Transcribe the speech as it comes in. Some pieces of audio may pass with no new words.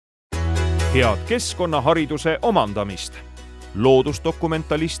Head keskkonnahariduse omandamist.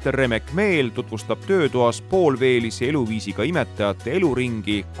 Loodusdokumentalist Remek Meel tutvustab töötoas poolveelise eluviisiga imetajate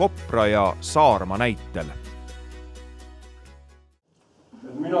eluringi Kopra ja Saarma näitel.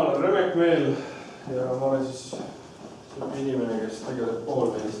 Mina olen Remek Meel ja ma olen siis inimene, kes tegeleb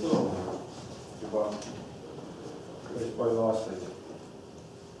poolveelist eluringi juba päris palju aastaid.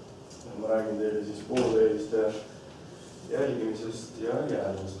 Ma räägin teile siis poolveeliste jälgimisest ja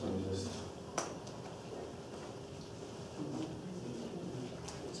jäädvustamisest.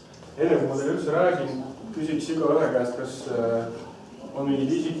 Enne kui ma teile üldse räägin, küsiks igaühe käest, kas on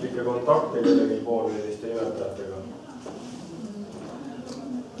mingid isiklikke kontakte kellegi poolveeliste imetajatega?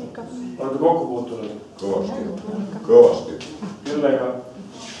 Olete kokku puutunud? Kõvasti. Kellega?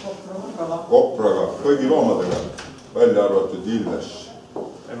 Kopraga, kõigi loomadega, välja arvatud Ilves.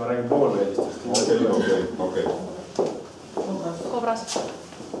 Ei, ma räägin poolveelistest. Okei. Kobras.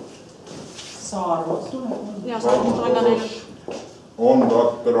 Saarmos. Ja Saarmos Saarmos on neil. On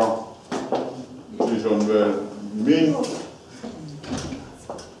Tatra, siis on veel Mint,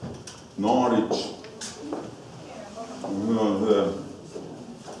 Naarits. Mul on see,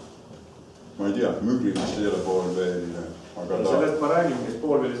 ma ei tea, Mügli vist ei ole poolveeline. Sellest ma räägin, kes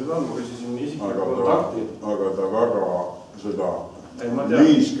poolveelised on, ma küsisin isikliku kontakti. Aga ta väga seda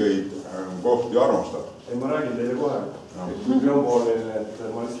liiskeid kohti armastab. Ei, ma räägin teile kohe. Mügli on poolveeline, et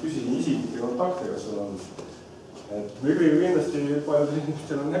ma lihtsalt küsisin isiklikke kontakte, kas sul on. Mügliga kindlasti paljudel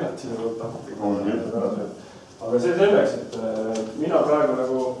inimestel on negatiivne kontakti. Aga see selleks, et mina praegu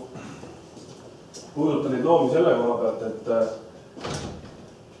nagu puudutan neid loomi selle koha pealt,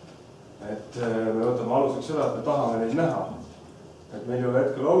 et me võtame aluseks seda, et me tahame neid näha. Et meil ei ole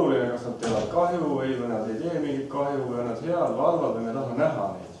hetkel oluline, kas nad teevad kahju või nad ei tee mingit kahju või nad head või halvad või me tahame näha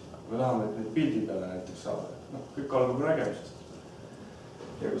neid. Me tahame neid pildi peale näiteks saada. Kõik algab nägemisest.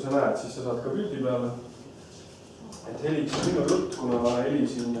 Ja kui sa näed, siis sa saad ka pildi peale. Et heliks on minu jutt, kuna heli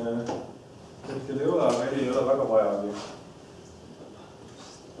siin hetkel ei ole, aga heli ei ole väga vajagi.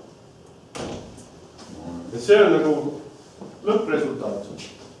 Et see on nagu lõppresultaat.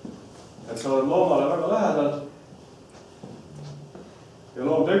 Et sa oled loomale väga lähedal ja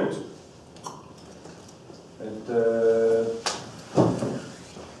loom tegutseb. Et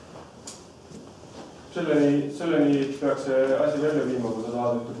selleni peaks see asi välja viima, kui sa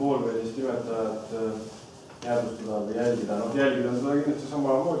tahad ühte poolveelist imetajat jäädvustada või jälgida. Jälgida on seda kindlasti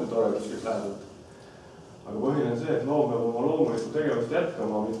samamoodi tore kuskilt lähedalt. Aga põhiline on see, et loom peab oma loomulikku tegevust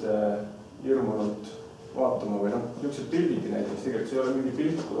jätkama, mitte hirmunult vaatama või niisugused pildigi näiteks. Tegelikult see ei ole mingi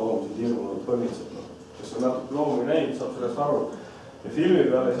pilt, kui loom siin hirmunult põnnitseb. Kes on natuke loomi näinud, saab sellest aru. Ja filmi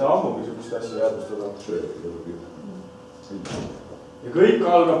peal ei saa ammu niisugust asja jäädvustada. Ja kõik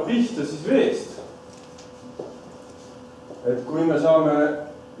algab pihta siis veest. Et kui me saame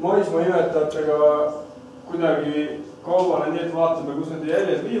maismaa imetajatega kuidagi kaubale nii, et vaatame, kus need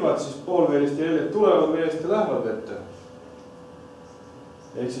jäljed viivad, siis poolveeliste jäljed tulevad veest ja lähevad vette.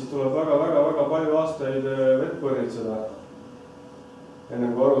 Ehk siis tuleb väga palju aastaid vett põrnitseda.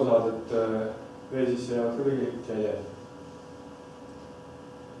 Enne kui aru saad, et vee sisse jäävad ka tegelikult jäljed.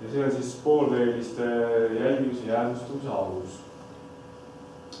 Ja see on siis poolveeliste jälgimise jäädvustamise alus.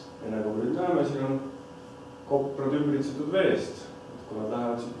 Ja nagu nüüd näeme, siin on koprad ümbritsetud veest. Kui nad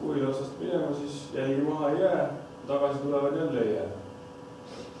lähevad siit kuhile otsast minema, siis jälgi maha ei jää, tagasi tulevad jälle ei jää.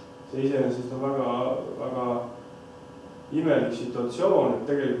 See iseenesest on väga imelik situatsioon, et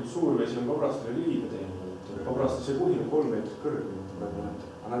tegelikult suurvesi on kobrastele liiga teinud. Kobrastel see kuhil on 3 meetrit kõrgem.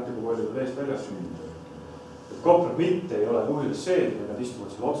 Aga näete, kui palju veest väljas on. Koprad mitte ei ole kuhiles seed, ja nad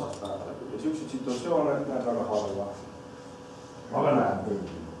istuvad seal otsast päeva. Ja selliseid situatsioone näeb väga halva. Aga näeb.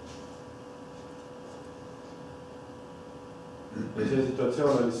 Ja see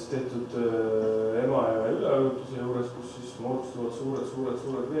situatsioon oli siis tehtud ema ja üleujutuse juures, kus siis moodustuvad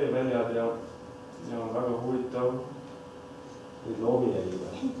suured veeväljad ja on väga huvitav neid loomi jälgida.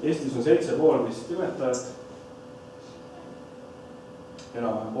 Eestis on 7 poolveelist imetajat.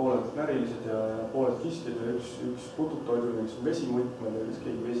 Enam pooled närilised ja pooled kisked ja üks pututoiduline, kes on vesimutt, ma ei tea, kes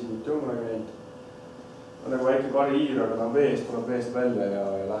keegi vesimutti on kunagi näinud. On nagu väike kariir, aga ta on veest, tuleb veest välja ja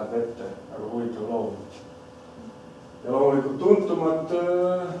läheb vette, aga huvitav loom. Ja loomulikult tuntumad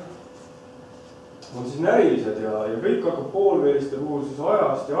on siis närilised ja kõik hakkab poolveeliste puhul siis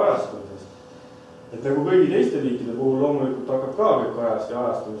ajast ja ajastumisest. Et nagu kõigi teiste liikide puhul loomulikult hakkab ka kõik ajast ja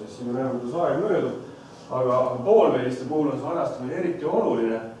ajastumisest, siin on näha, kuidas aeg möödub. Aga poolveeliste puhul on see ajastamine eriti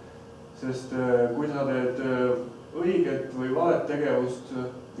oluline, sest kui sa teed õiget või valet tegevust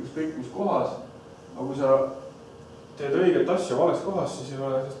ükskõik mis kohas, aga kui sa teed õiget asja vales kohas, siis ei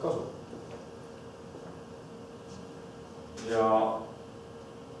ole sellest kasu. Ja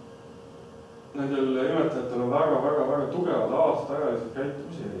nendel imetajatel on väga tugevad aastaajalised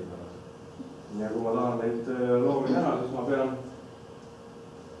käitumise eripärad. Ja kui ma tahan neid loomi näha, siis ma pean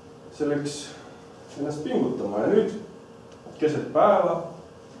selleks ennast pingutama ja nüüd keset päeva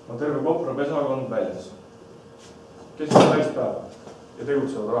on terve kopra pesakond väljas. Keset täispäeva ja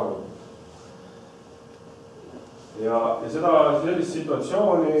tegutsevad rahulikult. Ja sellist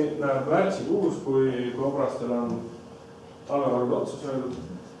situatsiooni näeb märtsikuus, kui kobrastel on talvevarud otsa söödud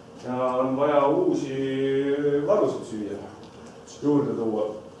ja on vaja uusi varusid süüa, juurde tuua.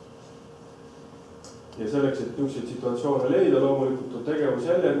 Ja selleks, et niisuguseid situatsioone leida, loomulikult on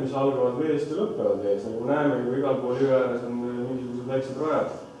tegevusjäljed, mis algavad veest ja lõppevad vees. Nagu näeme, kui igal pool jõe ääres on mingisugused väiksed rajad.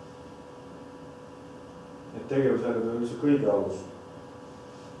 Et tegevusjäljed on üldse kõige alus.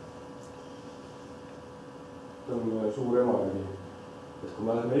 See on suur emajõgi. Et kui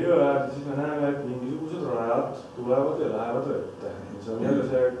me läheme jõe äärde, siis me näeme, et mingisugused rajad tulevad ja lähevad ette. Ja see on jälle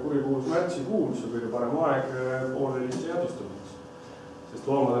see kurikuulus märtsikuu, mis on kõige parem aeg poolveliste jäädustamiseks. Sest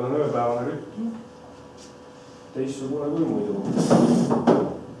loomadel on ööpäevane rütm. Teissugune kui muidu.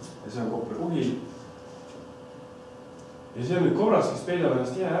 Ja see on kopra kuhil. Ja see on nüüd kobras, kes peidab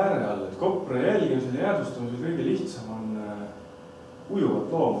ennast jää ääre all. Et kopra jälgimisel ja jäädustamisel kõige lihtsam on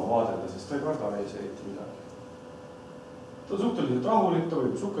ujuvat looma vaadelda, sest ta ei karda vees eriti midagi. Ta on suhteliselt rahulik, ta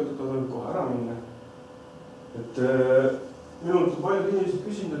võib sukelduda, ta võib kohe ära minna. Et minult on paljud inimesed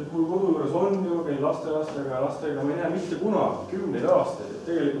küsinud, et kui kodu juures on ju, käin lastega ja lastega, ma ei näe mitte kunagi 10 aastaid. Et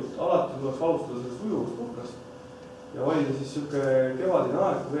tegelikult alati tuleks alustada sellest ujuvast koprast. Ja valida siis siuke kevadine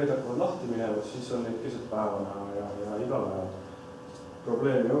aeg, kui veed hakkavad lahti minema, siis on neid keset päevana ja igal ajal.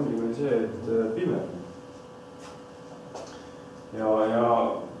 Probleemi ongi meil see, et pime. Ja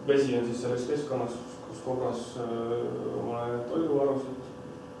vesi on siis selleks keskkonnas, kus kobras omale toiduvarusid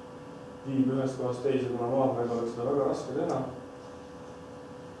viib ühest kohast teise, kuna maadmega oleks seda väga raske teha.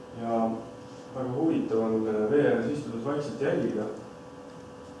 Ja väga huvitav on vee ääres istudes vaikselt jälgida,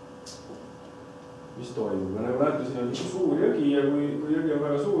 mis toimub. Ja nagu näete, siin on suur jõgi ja kui jõgi on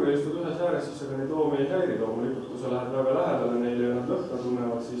väga suur ja istud ühes ääres, siis aga neid loomi ei häiri. Loomulikult, kui sa lähed väga lähedale neile ja nad lõhna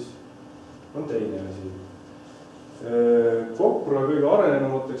tunnevad, siis on teine asi. Kopra kõige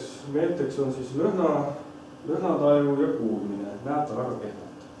arenenumateks meelteks on siis lõhnataju ja kuulmine. Näeb ta väga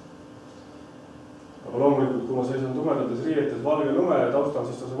kehvalt. Aga loomulikult, kui ma seisan tumedates riietes valge lume ja taustal,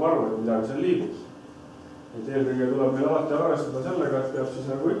 siis ta saab aru, et midagi seal liigub. Et eelkõige tuleb meil alati arvestada sellega, et peab siis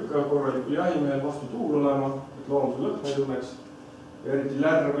nagu ikka korralikul jahimehel vastu tuul olema, et loom see lõhna ei tunneks. Ja eriti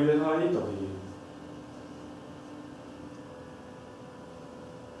lärmi teha ei tohi.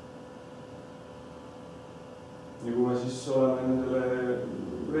 Ja kui me siis oleme nendele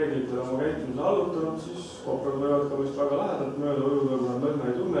reeglitele oma käitumise allutanud, siis koprad võivad ka vist väga lähedalt mööda ujuda, kui nad lõhna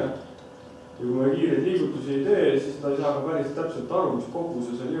ei tunne. Ja kui me kiireid liigutusi ei tee, siis ta ei saa ka päris täpselt aru, mis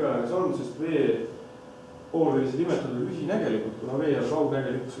koguse seal jõe ääres on, sest vee poolvelised imetad on lühinägelikult, kuna vee ja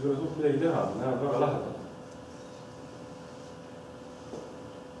kaugnägelikkusega ei ole suht midagi teha, näevad väga lähedal.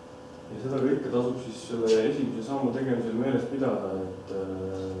 Ja seda kõike tasub siis selle esimese sammu tegemisel meeles pidada, et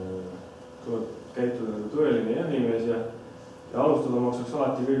tuleb käituda tõeline jahimees ja alustada maksaks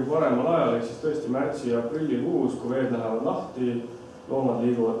alati kõige paremal ajal, ehk siis tõesti märtsi ja aprillikuus, kui veed lähevad lahti, loomad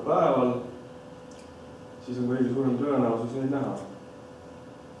liiguvad päeval, siis on kõige suurem tõenäosus neid näha.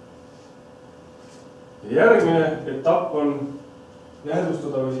 Ja järgmine etapp on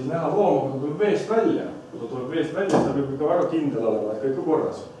jäädvustada või siis näha looma, kui ta tuleb veest välja. Kui ta tuleb veest välja, siis ta peab ikka väga kindel olema, et kõik on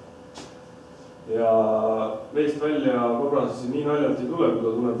korras. Ja veest välja kobras nii naljalt ei tule, kui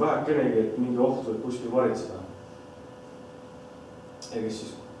ta tunneb vähekenegi, et mingi oht võib kuskil varitseda. Ja kes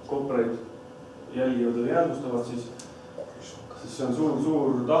siis kopraid jälgivad ja jäädvustavad, siis see on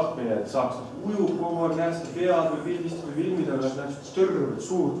suur tahtmine, et saaks ujub kogu aeg, näed seda pead või pildist või filmida, et näed tõrvet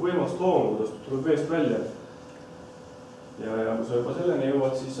suurt võimast loomu, kuidas tuleb veest välja. Ja kui sa juba selleni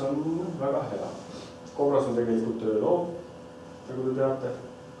jõuad, siis on väga hea. Kobras on tegelikult tööloom, nagu te teate.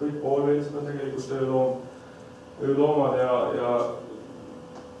 Kõik poolveelised on tegelikult tööloomad ja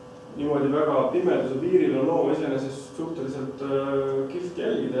niimoodi väga pimeduse piiril on loom iseenesest suhteliselt kihvt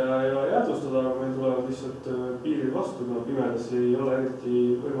jälgida ja jäädvustada, aga meil tulevad lihtsalt piiril vastu, kuna pimedas ei ole eriti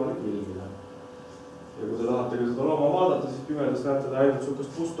võimalik ilmida. Ja kui te tahate ka seda looma vaadata, siis pimedas näete ta ainult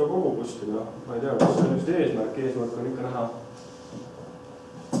sukast pusto kogu kuskil. Ma ei tea, kas see on just eesmärk on ikka näha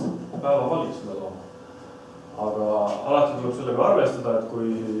päevavalgis seda looma. Aga alati tuleb sellega arvestada, et kui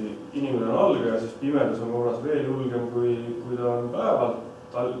inimene on algaja, siis pimedus on korras veel julgem, kui ta on päeval.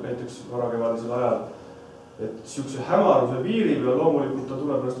 Näiteks varakevadisel ajal, et siukse hämaruse piiri peal loomulikult ta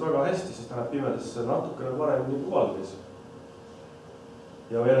tuleb ennast väga hästi, sest ta näeb pimedesse natukene paremini kui valges.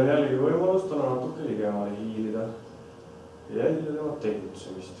 Ja meil on jällegi võimalus talle natuke ligemale hiilida ja jälgida tema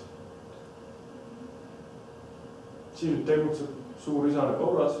tegutsemist. siin nüüd tegutseb suur isane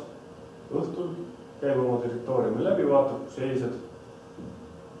kobras, õhtul käib oma territooriumi läbi, vaatab, kus eilsed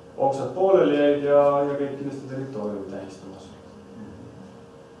oksad pooleli jäid ja kõik kindlasti territooriumi tähistamas.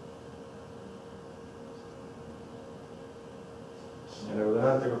 Ja nagu te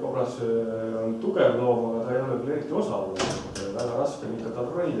näete, ka kobras on tugev loom, aga ta ei ole küll eriti osav. Väga raske on ikka tal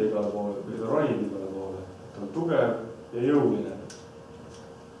ronida igale poole, või ta ronib igale poole. Ta on tugev ja jõuline.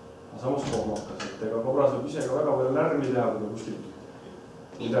 Aga samas kohmakas, et ega kobras võib ise ka väga palju närmi teha, kui ta kuskilt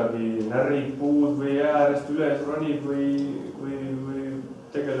midagi närib puud või äärest üles ronib või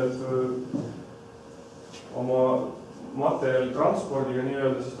tegeleb oma materjali transpordiga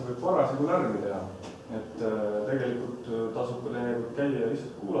nii-öelda, siis ta võib parasjagu närmi teha. Et tegelikult tasub ka teinekord käia ja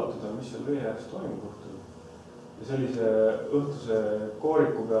lihtsalt kuulatada, mis seal vee ääres toimub õhtul. Ja sellise õhtuse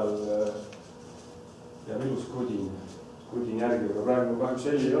kooriku peal jääb ilus krudin järgi, aga praegu kahjuks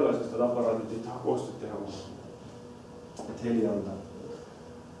heli ei ole, sest aparaadid ei taha koostööd teha, et heli anda.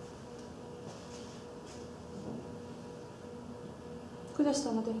 Kuidas ta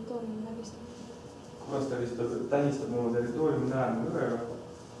oma territooriumi tähistab? Kuidas tähistab oma territooriumi näärme nõrega?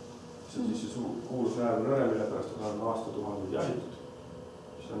 See on siis see kuulus näärme nõre, mille pärast on aastatuhanded jahitud.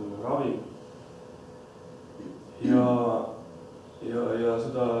 See on ravi. Ja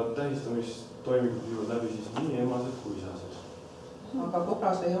seda tähistamistoimingud viivad läbi siis nii emased kui isased. Aga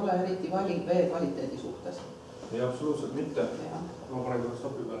kobras ei ole eriti valik vee kvaliteedi suhtes? Ei, absoluutselt mitte. Ma panen korraks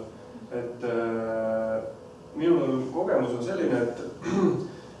topi peale. Et minul kogemus on selline, et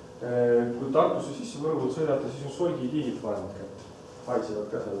kui Tartusse sisse võrgult sõidata, siis on solgitiigid paremat kätt. Haisevad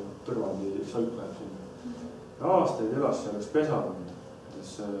ka seal tõrvandi solk läheb sinna. Ja aastaid elas seal üks pesakond,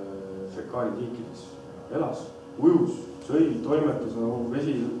 nendes fekaalitiikides. Elas, ujus, sõi, toimetus, nagu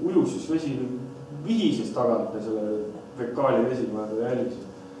vesi ujus, siis vesi vihises tagant ja selle fekaali vesi, kui nad jälgisid.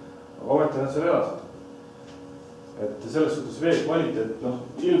 Aga ometi nad seal elasid. Et selles suhtes vee kvaliteet,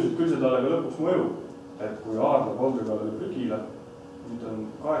 ilmselt küll see talle ka lõpuks mõjub. Et kui aarda koldri peal oli prügile, nüüd on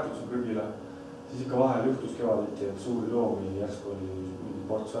kaetud see prügile, siis ikka vahel juhtus kevaditi, et suuri loomi järsku oli mingi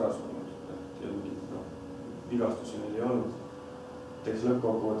ports ära surnud. Ja mingid vigastusi neil ei olnud. Teeks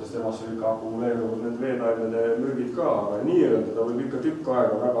lõppkokkuvõttes temasse kõik akumuleeruvad need veetaimede mürgid ka, aga nii-öelda ta võib ikka tükk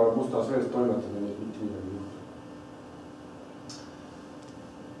aega väga mustas vees toimetada, nii et mitte midagi juhtu.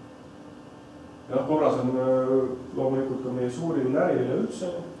 Ja kobras on loomulikult ka meie suurim näriline üldse.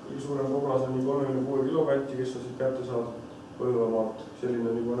 Kõige suurem kobras on nii 36 kilokanti, kes on siit kätte saadud Põlvamaalt.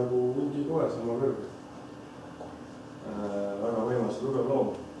 Selline juba nagu mingi kohe sama kõrg. Väga võimas ja tugev loom.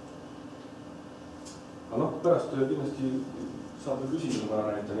 Aga pärast kindlasti saab veel küsida, ma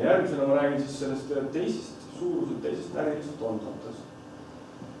näitan. Järgmisena ma räägin siis sellest teisest närilisest ondratest,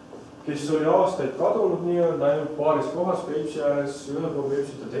 kes oli aastaid kadunud nii-öelda ainult paaris kohas Peipsi ääres, ühel pool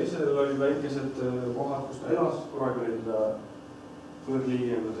Peipsit ja teisel oli väikesed kohad, kus ta elas. Korraga oli teda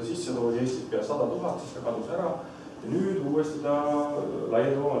võrdliigi, kui ta sisse toodi Eestit pea 100 000, siis ta kadus ära ja nüüd uuesti ta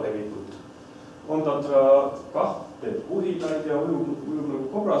laiendab oma levikut. Ondatra kah teeb kuhilaid ja ujub nagu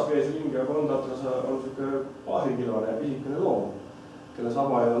kobras vees ringi, aga Ondatras on selline paarikilone ja pisikene loom, kelle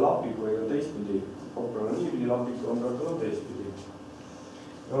saba ei ole lapiku ega teistpidi. Kopral on niipidi lapiku, Ondatal on teistpidi.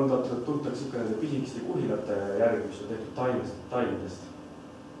 Ja Ondatrat tuntakse ikka nende pisikeste kuhilate järgi, mis on tehtud taimedest.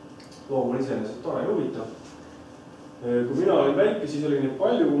 Loom on iseenesest tore ja huvitav. Kui mina olin väike, siis oli neid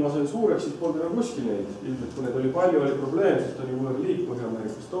palju, kui ma sain suureks, siis polnud enam kuskil neid. Ilmselt kui neid oli palju, oli probleem, sest oli kunagi liik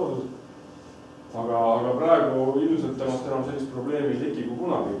Põhja-Ameerikast toodud. Aga praegu ilmselt temast enam sellist probleemi ei teki kui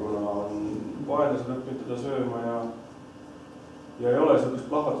kunagi, kuna on vaenlased õppinud teda sööma ja ei ole sellist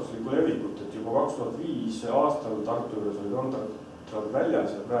plahvatuslikku levikut, et juba 2005 aastal Tartu juures olid Ondatrad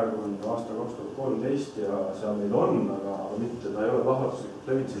väljas ja praegu on aasta 2013 ja seal neid on, aga mitte ta ei ole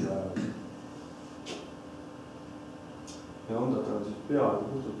plahvatuslikult levitseda. Ja Ondatra on siis peaaegu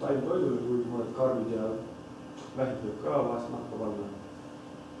puhtult taimtoidul, kui mõned karvid ja vähid võib ka vahest nahka panna.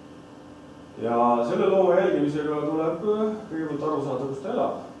 Ja selle looma jälgimisega tuleb kõigepealt aru saada, kus ta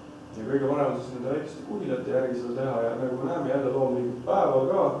elab. Ja kõige parem siis nende väikeste kuhilate järgi seda teha ja nagu me näeme, jälle loom liigub päeval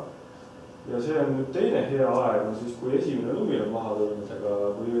ka. Ja see on nüüd teine hea aeg, siis kui esimene lumi on maha tulnud, aga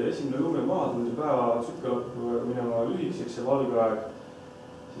kui esimene lumi on maha tulnud ja päeva tsükkel hakkab minema lühikeseks ja valge aeg,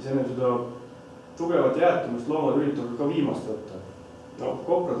 siis enne seda tugevat jäätumist loomad üritavad ka viimast võtta.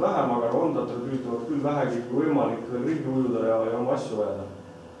 Koprad vähem, aga Ondatrad üritavad küll vähegi kui võimalik veel ringi ujuda ja oma asju ajada.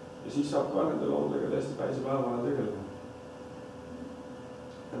 Ja siis saab ka nende loomdega täiesti päise päevana tegeleda.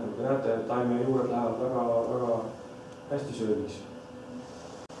 Ja nagu te näete, taime juured lähevad väga hästi sööbiks.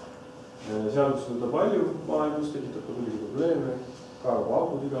 Seal, kus on palju maailmas, tekitab ka muidugi probleeme. Kaarab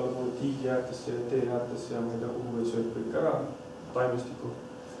augud igale poole, tiigiäärtesse ja teenäärtesse ja ma ei tea, kuhu ei sööb kõik ära taimestiku.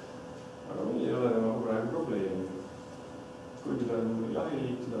 Aga meil ei ole temaga praegu probleemi. kuigi ta on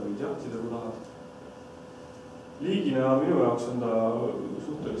jahiliik, teda võid jahtida, kui tahad. Liigina minu jaoks on ta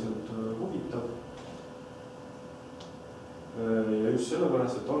suhteliselt huvitav. Ja just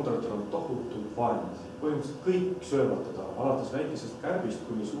sellepärast, et tondratel on tohutult vaenlasi. Põhimõtteliselt kõik söövad teda, alates väikesest kärbist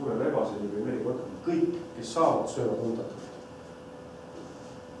kuni suure rebaseni või merikotani. Kõik, kes saavad, söövad tondratelt.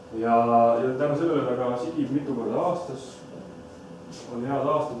 Ja tänu sellele ta ka sigib mitu korda aastas. On head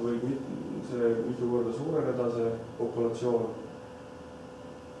aastad või mitu korda suureneda see populatsioon.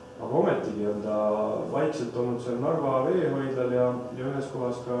 Aga ometigi on ta vaikselt olnud seal Narva veehoidlal ja ühes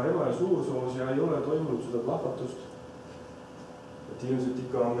kohas ka ema ja suursoos ja ei ole toimunud seda plahvatust. Et ilmselt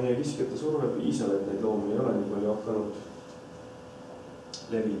ikka on meie kiskjate surve piisav, et neid loomi ei ole nii palju hakanud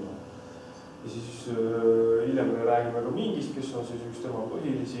levima. Ja siis hiljem me räägime ka mingist, kes on siis üks tema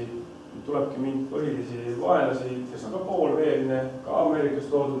põhilisi, tulebki mingi põhilisi vaenlasi, kes on ka poolveeline, ka Ameerikas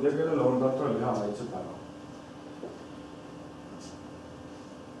toodud ja kellel on tatraliha maitseb väga.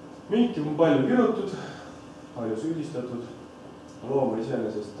 Minki on palju kirutud, palju süüdistatud, loom on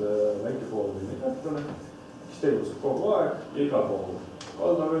iseenesest väike poolveeline kätlane, kes tegutseb kogu aeg ja igal pool.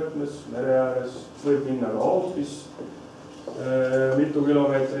 Kaldavöötmes, mere ääres, võib minna ka hoopis mitu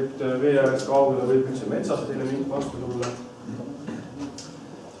kilomeetrit vee ääres kaugele, võib üldse metsast teile mink vastu tulla.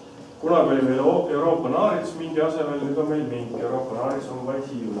 Kunagi oli meil Euroopa naarits mingi asemel, nüüd on meil mink. Euroopa naarits on vaid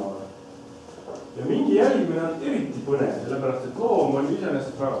Hiiumaale. Ja mingi jälgimine on eriti põnev, sellepärast et loom on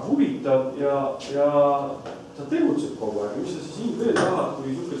iseenesest väga huvitav ja ta tegutseb kogu aeg. Mis sa siis veel tahad,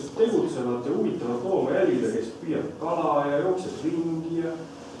 kui niisugust tegutsevat ja huvitavat looma jälgida, kes püüab kala ja jookseb ringi ja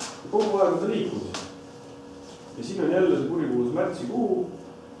kogu aeg on ta liikumisel. Ja siin on jälle see kurikuulus märtsikuu.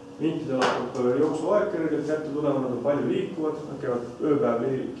 Minkidel hakkab jooksuaeg kergelt kätte tulema, nad on palju liikuvad, nad käivad ööpäev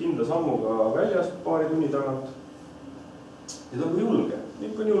kindla sammuga väljas paari tunni tagant. Ja ta on ka julge,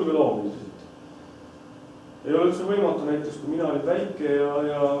 mink on julge loom üldiselt. Ei ole üldse võimatu näiteks, kui mina olin väike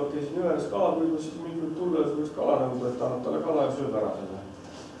ja käisin ühes kalapüüdmas, siis mink võib tulla ja see võiks kala nõuda, et annab talle kala ja sööb ära selle.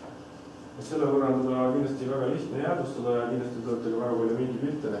 Et selle võrra on teda kindlasti väga lihtne jäädustada ja kindlasti tulete ka väga palju mingi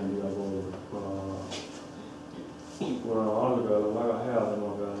pilte näinud igal pool, kuna algajal on väga hea tema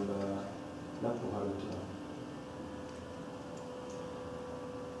peal näppu harjutada.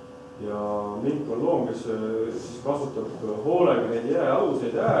 Ja mink on loom, kes siis kasutab hoolega neid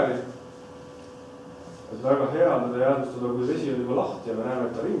jääaluseid ääri. Et väga hea on teda jäädustada, kui vesi on juba lahti ja me näeme,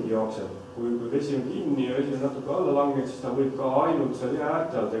 et ta ringi jookseb. Kui vesi on kinni ja vesi on natuke alla langenud, siis ta võib ka ainult seal jää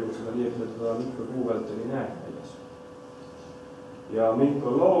äärte all tegutseda nii, et me teda mitme kuu vältel ei näe väljas. Ja mink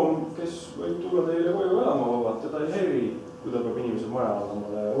on loom, kes võib tulla teile koju elama vabalt, teda ei häiri, kui ta peab inimese maja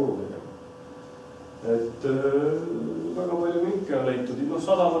omale uru tegema. Et väga palju minke on leitud.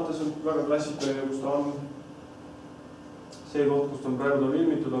 Sadamates on väga klassikaline, kus ta on. See koht, kust on praegu ta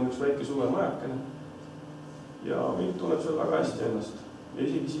filmitud, on üks väike suvemajakene. Ja mink tunneb seal väga hästi ennast. Ja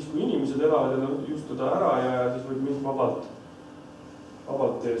isegi siis, kui inimesed elavad ja just teda ära ja siis võib mink vabalt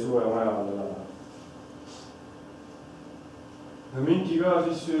teie suvemaja all elada. Minki ka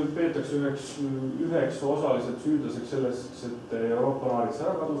siis peetakse üheks osaliselt süüdlaseks sellest, et Euroopa naarits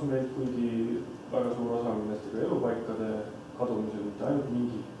ära kadus meilt, kuigi väga suur osa millest ka elupaikade kadumisel, mitte ainult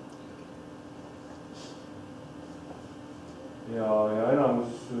mingi. Ja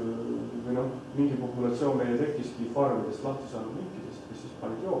enamus või mingi populatsioon meie tekkiski farmidest lahti saanud minkidest, kes siis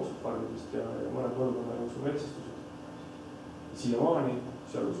panid jooksud farmidest ja mõned põlvkonna jooksul metsastused. Siiamaani,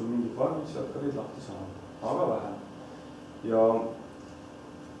 seal kui sul mingi farmid, sealt ka neid lahti saanud, aga vähe. Ja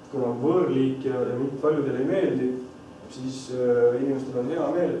kuna võõrliik ja paljudel ei meeldi, siis inimestel on hea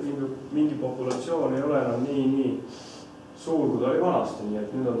meel, et mingi populatsioon ei ole enam nii suur, kui ta oli vanasti, nii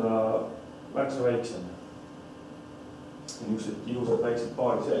et nüüd on ta märksa väiksem. Niisugused ilusad väiksed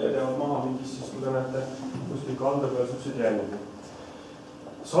paari seljad jäävad maha mingis, siis kui te näete kuskil kalda peal niisugused jäljed.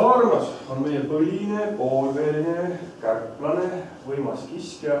 Saarmas on meil põline, poolveeline, kärplane, võimas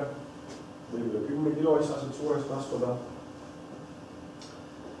kiskja, võib-olla 10 kilo ei saa sealt suureks kasvada.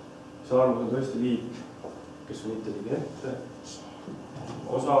 Saarmas on tõesti liik, kes on intelligentne,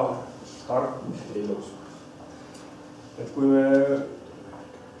 osav, tark ja ilus. Et kui me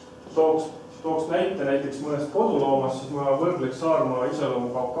tooks näite näiteks mõnest koduloomast, siis ma võrdleks Saarmaa iseloomu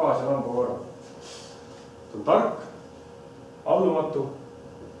Kaukaasia lamba korra. Ta on tark, allumatu,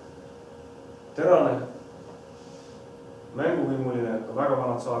 terane, mänguhimuline, ka väga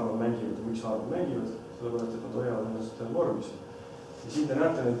vanad Saarmaad mängivad ja miks Saarmaad mängivad, sellepärast, et nad hoiavad ennast vormis. Ja siin te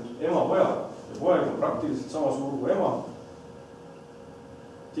näete nüüd ema pojaga ja poeg on praktiliselt sama suur kui ema.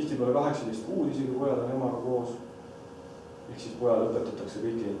 Tihti peale 18 kuud isegi pojad on emaga koos. Ehk siis pojad õpetatakse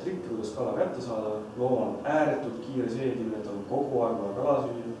kõiki neid trikke, kuidas kala kätte saada. Looma on ääretult kiire seedimine, ta on kogu aeg vaja kala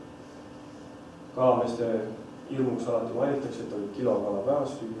süüa. Kalameeste hirmuks alati mainitakse, et oli kilokala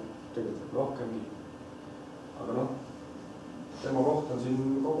päevas süüa, tegelikult rohkemgi. Aga noh, tema koht on siin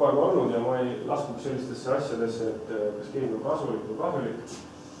kogu aeg olnud ja ma ei laskuks sellistesse asjadesse, et kas keegi on kasulik või kahjulik.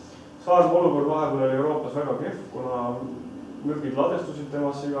 Saarma olukord vahepeal oli Euroopas väga kehv, kuna mürgid ladestusid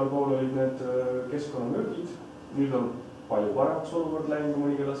temasse, igal pool olid need keskkonnamürgid. Nüüd on palju paremaks olukord läinud, kui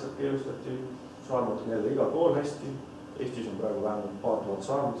mõningad asjad keelustati. Saarmat on jälle igal pool hästi. Eestis on praegu vähemalt paar tuhat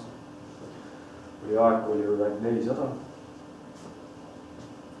saarmast. Oli aeg, kui oli ainult 400.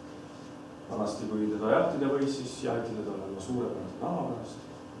 Vanasti, kui teda jahtida võis, siis jahti teda olema suurepärase naha pärast.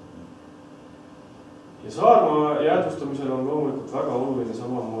 Ja Saarma jäädvustamisel on loomulikult väga oluline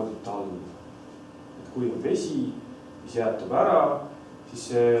samamoodi talv. Et kui on vesi, mis jäätub ära, siis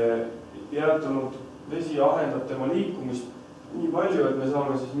see jäätunud vesi ahendab tema liikumist nii palju, et me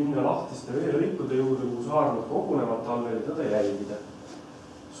saame siis minna lahtiste veelõikude juurde, kuhu saarmad kogunevad talvel ja teda jälgida.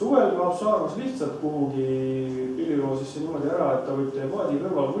 Suvel kaob saarmas lihtsalt kuhugi pilliloosisse niimoodi ära, et ta võib teie paadi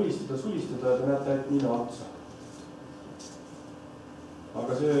kõrval võlistada, sulistada ja te näete ainult nina otsa.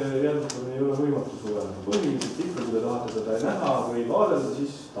 Aga see jäädvustamine ei ole võimatu suvel. Põhiliselt ikka, kui te tahate teda näha või vaadelda,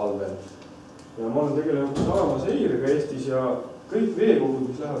 siis talvel. Ja ma olen tegelenud Saarma seirega Eestis ja kõik veekogud,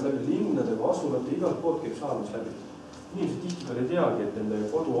 mis lähevad läbi linnade või asulate, igalt poolt käib Saarmas läbi. Inimesed tihtipeale ei teagi, et nende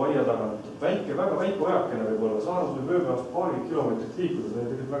koduaia tagant väike, väga väike ojakene võib olla. Saarmas võib ööpäevast paari kilomeetrit liikuda, see on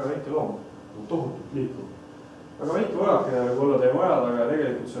tegelikult väga väike loom, tohutult liikuv. Väga väike ojakene võib olla teie maja taga ja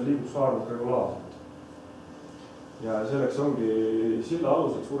tegelikult seal liigub Saarmas regulaarselt. Ja selleks ongi silla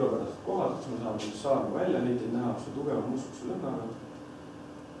aluseks suurepärased kohad, kus me saame Saarma välja liitid näha, kus on tugeva muskuse lõhnaga.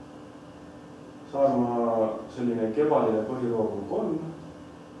 Saarma selline kevaline põhiroog on konn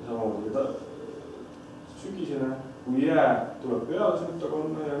ja samamoodi sügisene. Kui jää tuleb peale sõnta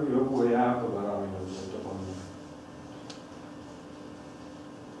konna ja kui jobu jää hakkab ära minna sõnta konna.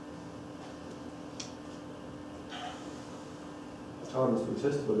 Saarmast võiks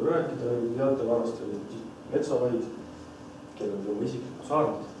hästi palju rääkida, kui teate, vanasti olid metsavaid, kellel on isikliku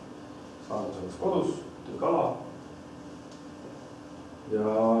saarmad. Saarmas oleks kodus, tõi kala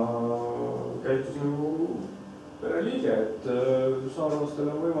ja käitus nagu pereliige, et saarmastel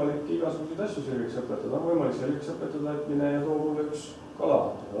on võimalik igasuguseid asju selgeks õpetada. On võimalik selgeks õpetada, et mine ja too mulle üks kala.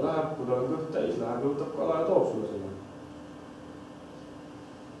 Ta läheb, kui ta on kõht täis, läheb, võtab kala ja toob sulle selle.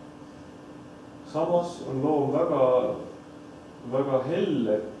 Samas on loom väga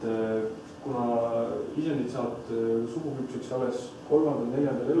hell, et kuna isendid saad suguküpseks alles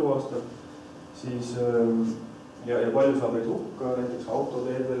 3.–4. eluaastal, siis ja palju saab neid hukka, näiteks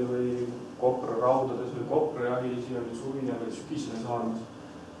autoteedel või kopra raudades või kopra jahil, siin on suvine või sügisene Saarmas.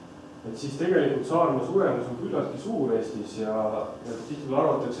 Et siis tegelikult Saarma suremus on küllaltki suur Eestis ja tihtipeale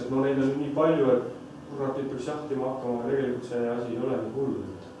arvatakse, et no neid on nii palju, et kurat nüüd peaks jahtima hakkama, aga tegelikult see asi ei ole nii hull.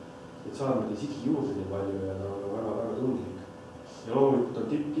 Et Saarmaid ei sigi juurde nii palju ja ta on väga tundlik. Ja loomulikult on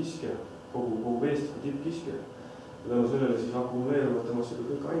tippkiskja, kogu veestika tippkiskja. Ja tänu sellele siis akumuleeruvad temasse ka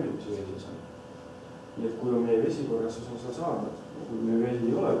kõik ained, mis veelis on. Nii et kui on meie vesi korras, siis on seal saarmad. Kui meie vesi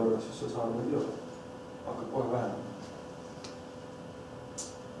ei ole korras, siis seal saarmad ei ole. Hakkab kohe vähem.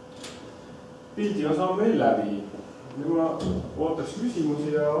 Pildiga saame meil läbi. Nüüd ma ootaks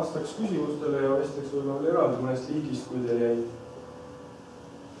küsimusi ja vastaks küsimustele ja vestleks võib-olla eraldi mõnest liigist, kui teil jäi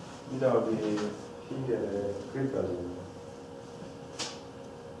midagi hingele kripeldada.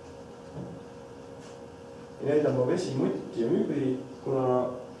 Näidan ma vesimutt ja müügri, kuna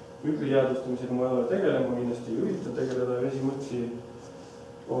müügri jäädvustamisega ma ei ole tegelema, kindlasti ei ürita tegeleda vesimutti.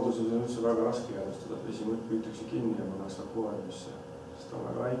 Looduses on üldse väga raske jäädvustada, et vesimutt püütakse kinni ja pannakse akvaariumisse, sest ta on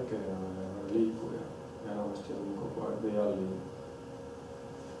väga väike ja väga liikuv ja enamasti on kogu aeg vee all.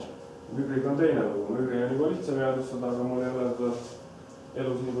 Müügriga on teine lugu, müügri on juba lihtsam jäädvustada, aga mul ei ole seda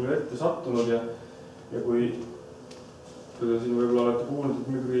elus nii palju ette sattunud ja kui te siin võib-olla olete kuulnud, et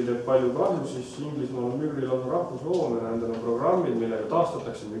müügri teeb palju kahju, siis Inglismaal on müügri lausa rahvusloom ja nendel on programmid, millega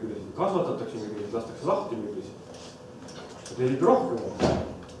taastatakse müügrisid, kasvatatakse müügrisid, lastakse lahti müügrisid. Ja teeb rohkem on,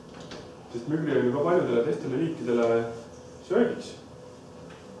 sest müügri on juba paljudele teistele liikidele söögiks.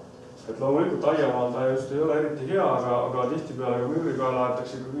 Et loomulikult aiamaal ta just ei ole eriti hea, aga tihtipeale ka müügrikaela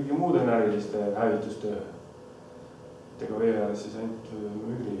aetakse ka kõigi muude näriliste hävitustöö. Ega vee ääres siis ainult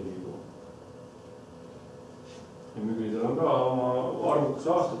müügri liigu. Ja müügridel on ka oma arvukus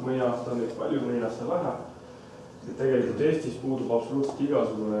aastad, mõni aasta on neid palju, mõni aasta vähe. Tegelikult Eestis puudub absoluutselt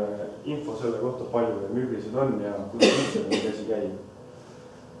igasugune info selle kohta, palju neid müügrisid on ja kuidas üldse neid käsi käib.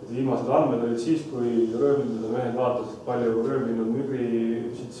 Viimased andmed olid siis, kui röövlindude mehed vaatasid, palju röövlinnud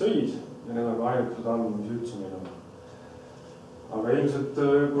müügrisid sõid ja need on ka ainukesed andmed, mis üldse meil on. Aga ilmselt,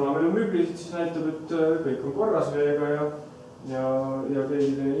 kuna meil on müügrisid, siis näitab, et kõik on korras veega ja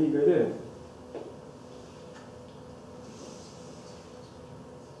keegi teine liiga ei tee.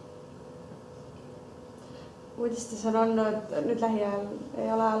 uudistes on olnud, nüüd lähiajal ei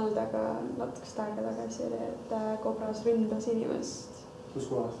ole olnud, aga natukest aega tagasi oli, et kobras ründas inimest. Kus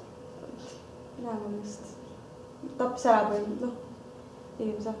kohas? Näemast. Tappis ära või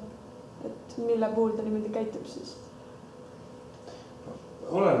inimese. Et mille puhul ta niimoodi käitub siis?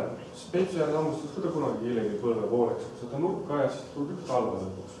 Oleneb. Peipsiääre hammustus ka ta kunagi kellegi põlve pooleks. Kui sa ta nurka ajad, siis tuleb üks halva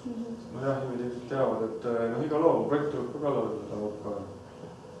lõpuks. No jah, inimesed ilmselt teavad, et iga loomu projekt tuleb ka kalla võtta ta nurka ajad.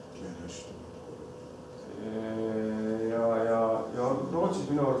 Ja Rootsis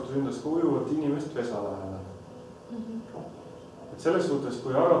minu arust ründas ka ujuvat inimest pesa lähedal. Et selles suhtes,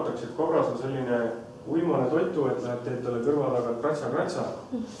 kui arvatakse, et kobras on selline uimane toitu, et läheb teed talle kõrva taga kratsa,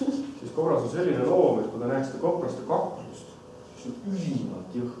 siis kobras on selline loom, et kui ta näeks seda kopraste kaklust, siis on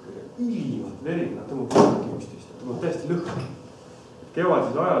ülimalt jõhker ja ülimalt verine, nad tõmbab lõhkimistist, ta tõmbab täiesti lõhki.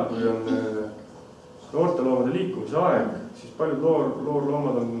 Kevadisel ajal, kui on noorteloomade liikumise aeg, siis paljud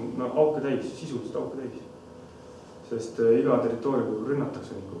loorloomad on auke täis, sisuliselt auke täis. Sest iga territooriumil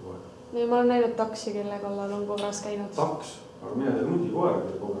rünnatakse neid kogu aeg. No ma olen näinud taksi, kelle kallal on kobras käinud. Taks, aga mine tea hundikoer,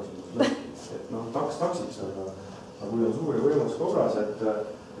 kelle kobras lõhki. Et taksiks, aga kui on suur ja võimalus kobras, et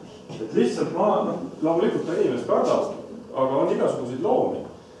lihtsalt loomulikult ta inimest kardab, aga on igasuguseid loomi.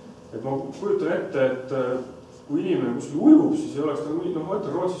 Et ma kujutan ette, et kui inimene kuskil ujub, siis ei oleks ta, ma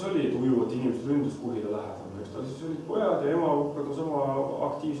ütlen, Rootsis oli, et ujuvad inimesed ründust kuhida lähedal. Eks ta siis olid pojad ja ema koprad on sama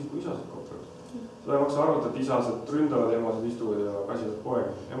aktiivsed kui isased koprad. Seda ei maksa arvata, et isased ründavad, emased istuvad ja kasivad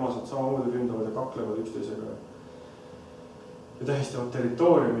poegi. Emased samamoodi ründavad ja kaklevad üksteisega. Ja tähistavad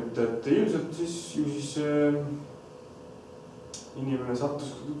territooriumit, et ilmselt siis inimene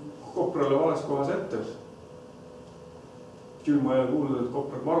sattus koprale vales kohas ette. Küll ma ei ole kuulnud, et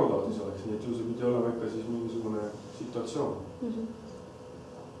koprad marutaudis oleks, nii et ju see pidi olema ikka siis mingisugune situatsioon.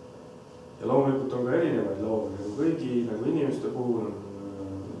 Ja loomulikult on ka erinevaid loomi, nagu kõigi, nagu inimeste puhul on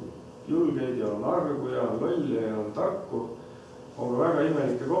julgeid ja on argu ja on lolle ja on tarku, on ka väga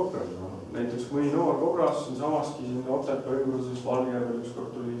imelikke koprad. Näiteks mõni noor kobras siin samaski siin Otepää ümbruses Valgjärvel ükskord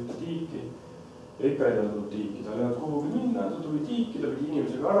tuli tiiki ja ikka ei tulnud tiiki. Ta ei olnud kuhugi minna, ta tuli tiiki, ta pidi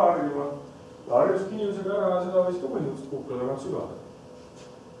inimesega ära harjuma. Ta harjuski inimesega ära ja seda võis ka põhimõtteliselt kukla tagant sügada.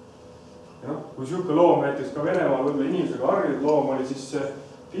 Ja kui siuke loom näiteks ka Venemaal võib-olla inimesega harjunud loom oli, siis see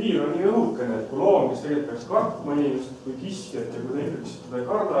piir on nii õhukene, et kui loom, kes tegelikult peaks kartma inimest kui kiskjat ja kui ta ikkagi seda ei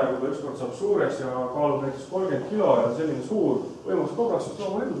karda ja kui ta ükskord saab suureks ja kaalub näiteks 30 kilo ja selline suur võimalus kobras, siis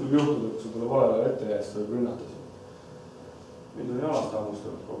loomulikult võib juhtuda, et sul tuleb valele ette ja siis võib rünnata siin. Mind on jalast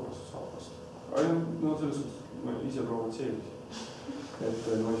hammustanud kobras saapast. Aga selles suhtes ma ise provotseerisin, et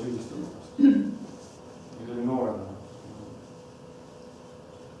ma ei süüdistanud ennast. See oli noorena.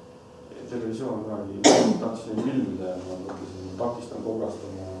 Televisioon kunagi tahtsin filmida ja ma mõtlesin, et ma takistan kobrast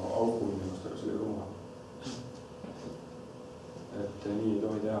oma auku inimest, aga see oli rumal. Et nii ei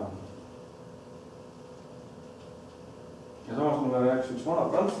tohi teha. Ja samas mulle rääkis üks vana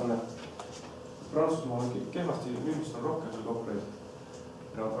prantslane. Prantsusmaal on kehvasti, nüüdest on rohkem seal kopraid.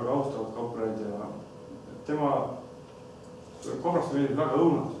 Ja väga austavad kopraid ja tema kobrast meeldib väga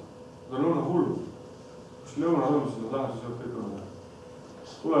õunad. Ta on õuna hullu. Kus lõunarõõmus on tahes sööb kõik õunad.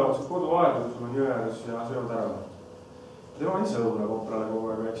 Tulevad su koduaeda, kui sul on jõeres ja söövad ära. Tema ise õuna koprale kogu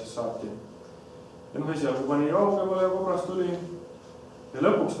aeg väiksest saati. Ja esialgu pani kaugemale ja kobras tuli. Ja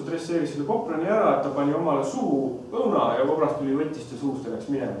lõpuks ta dresseeris selle koprani ära, et ta pani omale suhu õuna ja kobras tuli võttist ja suust ja läks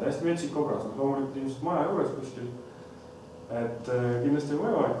minema. Ta hästi metsik kobras, loomulikult ilmselt maja juures kuskil. Et kindlasti on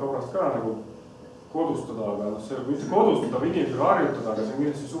võimalik kobrast ka nagu kodustada, aga selle kui mitte kodustada või inimesega harjutada, aga see on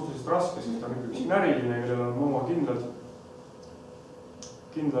kindlasti suhteliselt raske, sest ta on ikkagi näriline, kellel on oma kindlad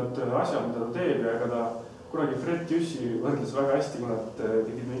asjad, mida ta teeb ja ega ta kunagi Fred Jüssi võrdles väga hästi, kui nad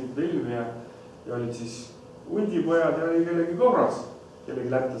tegid mingit filmi ja olid siis hundipojad ja oli kellegi kobras,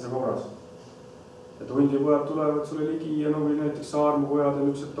 kellegi lätlase kobras. Et hundipojad tulevad sulle ligi ja või näiteks saarmupojad ja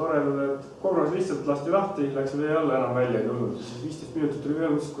niisugused toredad, et kobras lihtsalt lasti lahti, läks vee alla enam välja ei tulnud. Siis 15 minutit oli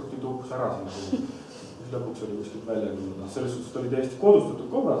veel, mõtlesid, kord nüüd uppus ära sinna. Siis lõpuks oli kuskilt välja tulnud. Selles suhtes oli täiesti kodustatud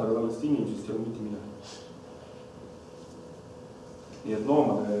kobras, aga tallest inimesest ei olnud mitte midagi. Nii et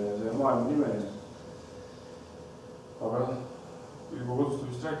loomade see maailma nime. Aga kui juba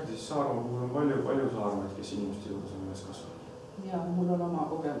kodustamist rääkida, siis Saarmaa puhul on palju saarmaid, kes inimeste juures on üles kasvanud. Ja mul on oma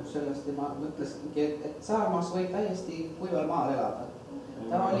kogemus sellest ja ma mõtlesingi, et Saarmaas võib täiesti kuival maal elada.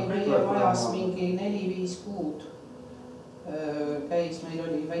 Ta oli meie majas mingi 4-5 kuud. Käis, meil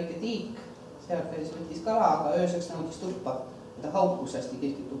oli väike tiik, seal käis võttis kala, aga ööseks nõudis tuppa. Ta haukus hästi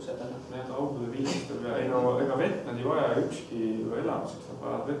kihtit ukse taga. Ja ta haukude viisistab ja ega vett nad ei vaja ükski elamuseks. Nad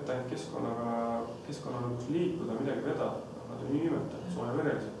vajavad vett ainult keskkonnal kus liikuda, midagi veda. Nad on nii nimetajad, sooja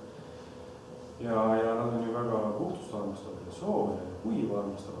verelised. Ja nad on ju väga puhtustarmud. armastavad ja sooja ja kuiva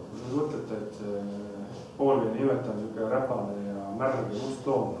armastavad. Kui te mõtlete, et poolveini imetaja on niisugune räpane ja märg ja must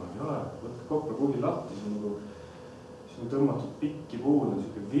loom, ei ole. Võtke kopra kuhil lahti, siin on tõmmatud pikki puud, on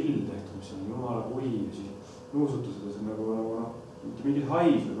niisugune vill tehtud, mis on jumala kuiv ja siis nuusuta seda, see on nagu mitte mingid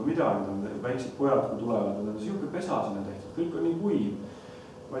hais või midagi, on väiksed pojad, kui tulevad, on niisugune pesa sinna tehtud, kõik on nii kuiv.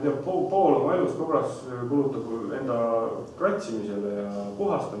 Ma ei tea, pool oma elus kobras kulutab enda kratsimisele ja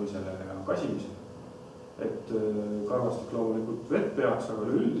puhastamisele ja kasimisele. Et karvastik loomulikult vett peaks, aga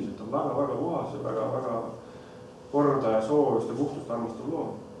üldiselt on väga-väga puhas ja väga-väga korda ja soovist ja puhtust armastav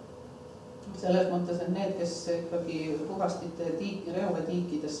loom. Selles mõttes, et need, kes ikkagi puhastite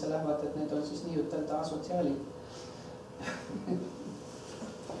reovetiikidesse lähevad, et need on siis nii-ütelda asotsiaalid.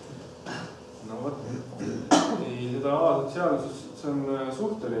 No võt, ei, seda asotsiaalsus, see on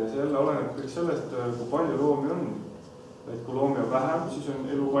suhteline, see jälle oleneb kõik sellest, kui palju loomi on. Et kui loomi on vähem, siis on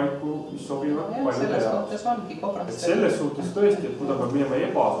elupaiku, mis sobivad paljude jaoks. Et selles suhtes tõesti, et kui ta peab minema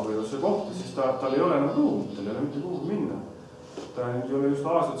ebasobivasse kohta, siis tal ei ole enam ruumi, tal ei ole mitte kuhugi minna. Ta ei ole just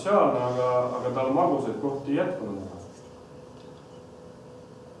asotsiaalne, aga tal magusaid kohti jätkunud.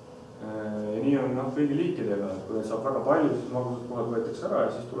 Ja nii on kõigi liikidega, et kui neid saab väga palju, siis magusad kohad võetakse ära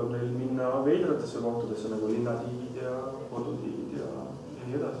ja siis tuleb neil minna veidratesse kohtadesse nagu linnatiigid ja kodutiigid ja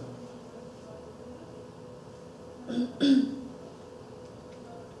nii edasi.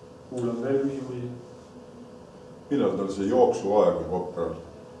 Kuulan veel küsimusi. Millal tal see jooksuaeg on kopral?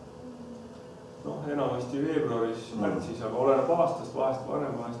 Enamasti veebruaris, märtsis, aga oleneb aastast, vahest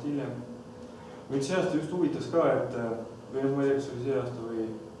varem, vahest hiljem. Mind see aasta just huvitas ka, et või ma ei tea, kas oli see aasta või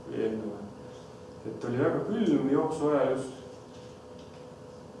eelmine. Et oli väga külm jooksuajal just.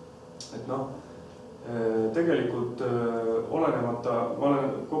 Et tegelikult olenemata, ma olen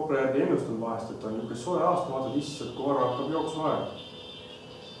kopra järgi ennustanud vahest, et on niisugune soe aasta, vaatad issad, kui varra hakkab jooksuaeg.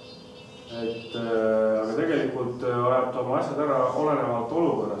 Aga tegelikult ajab ta oma asjad ära olenevalt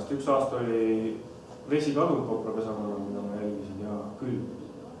olukorrast. Üks aasta oli vesi kadunud kopra pesakonnal, mida ma jälgisin ja külm.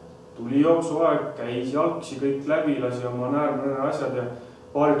 Tuli jooksuaeg, käis jalgsi kõik läbi, lasi oma näärmene asjad ja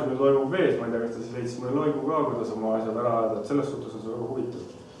paaritumine toimub vees. Ma ei tea, kas ta siis leidis mõne loigu ka, kuidas oma asjad ära ajada, et selles suhtes on see väga huvitav.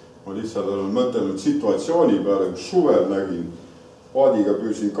 Ma lihtsalt olen mõtelnud situatsiooni peale, kus suvel nägin, paadiga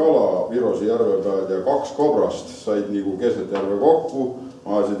püüsin kala Virose järve peal ja 2 kobrast said nagu keset järve kokku,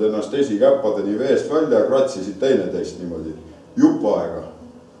 maasid ennast esikäppadeni veest välja ja kratsisid teineteist niimoodi jupp aega.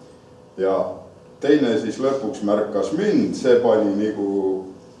 Ja teine siis lõpuks märkas mind, see pani nagu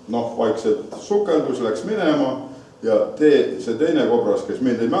vaikselt sukeldus, läks minema ja see teine kobras, kes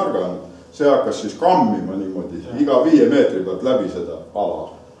mind ei märganud, see hakkas siis kammima niimoodi iga 5 meetri pealt läbi seda ala.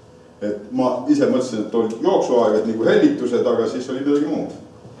 Et ma ise mõtlesin, et oli jooksuaeg, et nagu hellitused, aga siis oli midagi muud.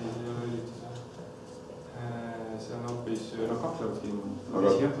 Ei, see ei ole hellitused. See on hoopis, kaklevad ilmud.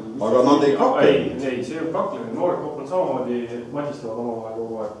 Aga nad ei kaklenud? Ei, see on kaklenud. Noored koppel samamoodi matistavad omavahel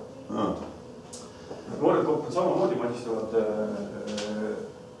kogu aeg. Noored koppel samamoodi matistavad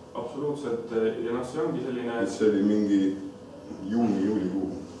absoluutselt ja see ongi selline... See oli mingi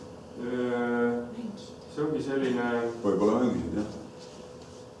juuni-juulikuu. See ongi selline... Võib-olla mängisid, jah.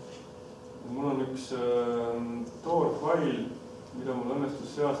 Mul on üks toor fail, mida mul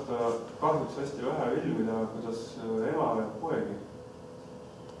õnnestus see aasta kahjuks hästi vähe ilmida, kuidas ema veab poegi.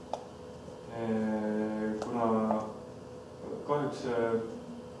 Kuna kahjuks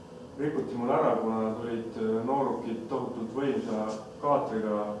rikuti mul ära, kuna tulid noorukid tohutult võimsa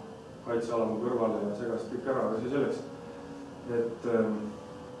kaatriga kaitsealamu kõrvale ja segas kõik ära, aga see selleks. Et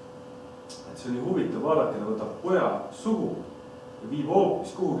see on nii huvitav vaadata, ta võtab poja suhu ja viib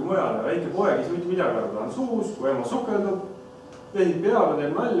hoopis kuhugi mujale. Väike poeg ei saa mitte midagi aru, ta on suus, kui ema sukeldub, vehib peaga,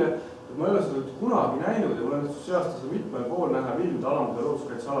 teeb nalja. Ma ei ole seda kunagi näinud ja mul on see aasta seda mitmel pool näha filmide alamuse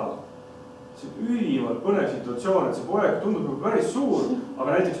looduskaitsealal. See on ülimalt põnev situatsioon, et see poeg tundub nagu päris suur, aga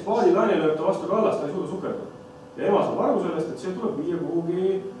näiteks paadilaine lööb ta vastu kallast, ta ei suuda sukelduda. Ja ema saab aru sellest, et see tuleb viia kuhugi,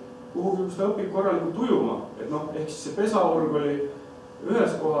 kus ta õpib korralikult ujuma. Et ehk siis see pesaurg oli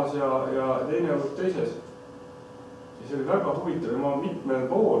ühes kohas ja teine urg teises. Ja see oli väga huvitav ja ma mitmel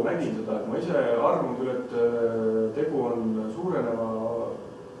pool nägin seda, et ma ise arvan küll, et tegu on suureneva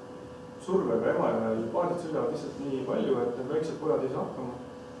survega ema ja paadid sõidavad lihtsalt nii palju, et need väiksed pojad ei saa hakkama.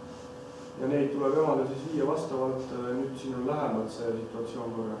 Ja neid tuleb emadel siis viia vastavalt, nüüd siin on lähemalt see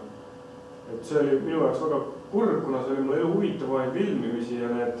situatsioon korra. Et see oli minu jaoks väga kurb, kuna see oli mul elu huvitavaid filmimisi ja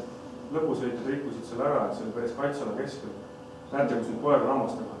need lõpusõitud rikkusid selle ära, et see oli päris kaitsala keskel. Näete, kus nüüd poeg on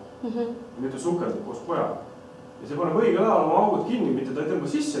hammastega. Nüüd ta sukeldub koos pojaga. Ja see paneb õigel ajal oma augud kinni, mitte ta ei tõmba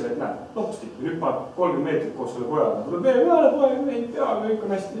sisse, et näed, lopstik. Ja nüüd paneb 30 meetrit koos selle pojaga. Tuleb veel peale poeg, veid peale, kõik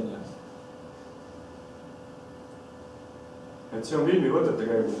on hästi jälle. et see on filmivõtete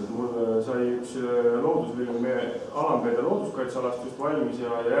käigus, et mul sai üks loodusfilm Alampeede looduskaitsealast just valmis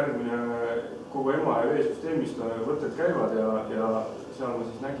ja järgmine kogu ema ja veesüsteemist võtted käivad ja seal ma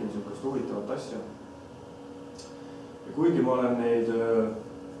siis nägin niisugust huvitavat asja. Ja kuigi ma olen neid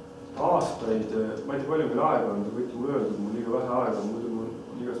aastaid, ma ei tea palju meil aega on, te võite mulle öelda, mul liiga vähe aega, muidu mul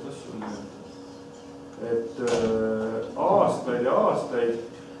igast asju on. Et aastaid ja aastaid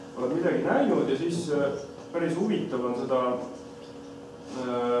olen midagi näinud ja siis päris huvitav on seda,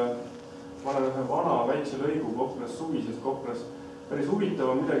 ma olen ühe vana väikse lõigu Kopras, suvisest Kopras, päris huvitav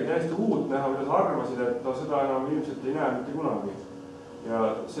on midagi täiesti uut näha, mida sa arvasid, et no seda enam ilmselt ei näe mitte kunagi. Ja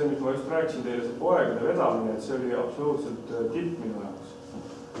see, mis ma just rääkisin teile, see poegade vedamine, et see oli absoluutselt tipp minu jaoks.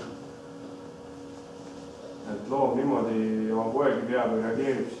 Et loom niimoodi oma poegi peab ja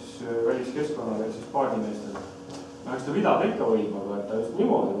reageerib siis väliskeskkonnale ja siis paadimeestele. Eks ta vidada ikka võib, aga et ta just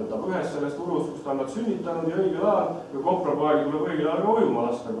niimoodi võtab ühes sellest urus, kus ta on nad sünnitanud ja õigel ajal ja koprapoegi tuleb õigel ajal ka ujuma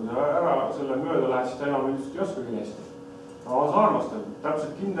lasta, kui sa ära selle mööda lähed, siis ta enam üldiselt ei oskagi hästi. Aga sa armastab,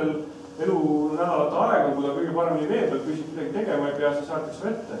 täpselt kindel elunädalate aeg on, kui ta kõige paremini vee peal püsib, midagi tegema ei pea, siis saetakse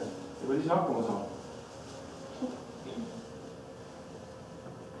vette ja pead ise hakkama saama.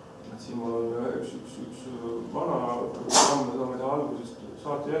 Et siin mul on üks vana programm, algusest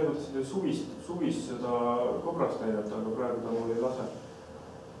saati jälgudes suvist seda koprast näidata, aga praegu ta mul ei lase.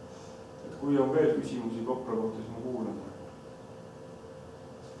 Et kui on veel küsimusi kopra kohta, siis ma kuulan.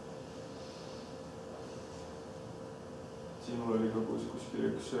 Siin mul oli ka kuskil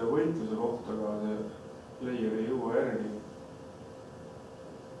üks võitluse koht, aga see leier ei jõua järgi.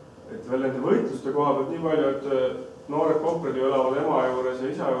 Et veel nende võitluste koha pealt nii palju, et noored koprad ju elavad ema juures ja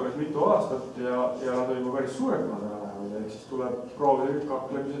isa juures mitu aastat ja nad on juba päris suured kuna täna näevad. Ehk siis tuleb proovida kõik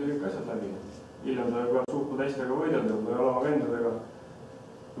kaklemised ja kõik asjad läbi. Hiljem ta peab suutma teistega võidelda, kui ei ole oma vendadega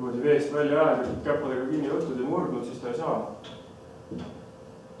niimoodi veest välja ajad, käppadega kinni võttud ja murdnud, siis ta ei saa.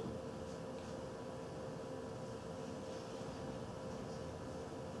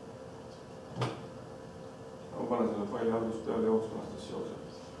 Ma panen selle faili algust peale jooksma, aastas jookseb.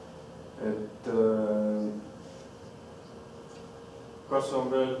 Et kas on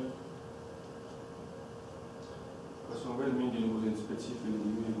veel mingisuguseid spetsiifilisi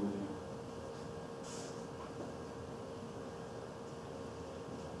küsimusi?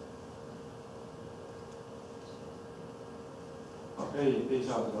 Ei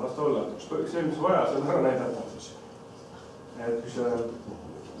saa seda, las ta olla. See, mis vaja, see on ära näidata. Et kus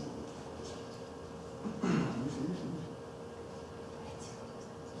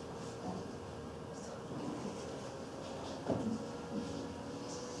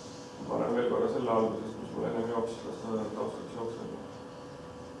panen veel korra selle algusest, mis mul ennem jooksis, kas ta taustaks jookseb.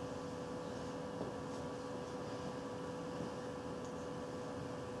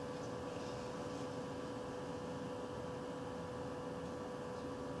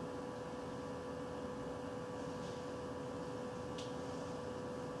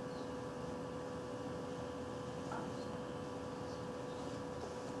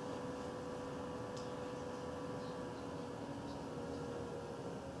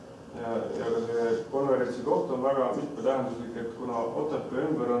 Ja ka see konverentsi koht on väga mitmetähenduslik, et kuna Otepää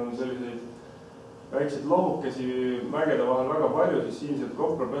ümber on selliseid väikseid lohukesi mägede vahel väga palju, siis siinsed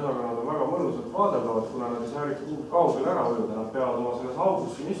koprapesakonnad on väga mõnusalt vaadeldavad, kuna nad ei saa eriti kuhugi kaugele ära ujuda, nad peavad oma selles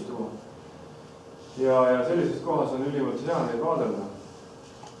augus siin istuma. Ja sellises kohas on ülimalt hea neid vaadelda.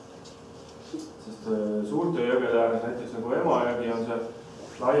 Sest suurte jõgede ääres, näiteks nagu Emajõgi on see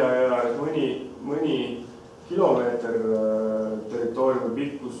laia jõe ääres mõni kilomeeter territooriumi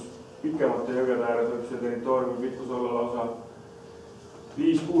pikkus. Pikemate jõgede ääres võib see territooriumi pikkus olla lausa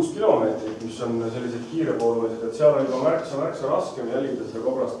 5-6 kilomeetrit, mis on sellised kiirepoolmelised, et seal on juba märksa raskem jälgida seda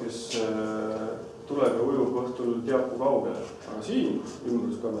kobrast, kes tuleb ja ujub õhtul teab kui kaugele. Aga siin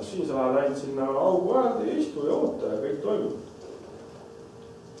ümbruskonnas, siin sa lähed ainult sinna augu äärde ja istu ja oota ja kõik toimub.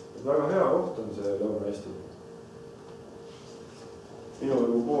 Väga hea koht on see Lõuna-Eesti.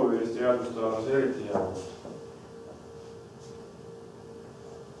 Minu pool-Eesti jäädustada on see eriti hea koht.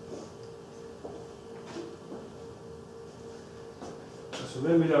 Kas on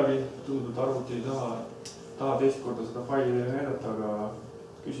veel midagi? Tundub, et arvuti ei taha teist korda seda faili teile näidata, aga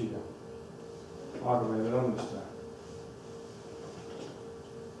küsige. Aega meil veel on vist või?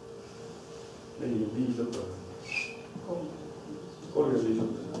 45 lõpeb. 35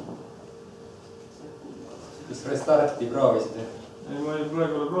 lõpeb. Kas restarti proovisite? Ei, ma ei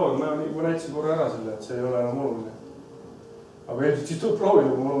praegu ole proovinud. Ma näitasin korra ära selle, et see ei ole enam oluline. Aga ilmselt siis tuleb proovida,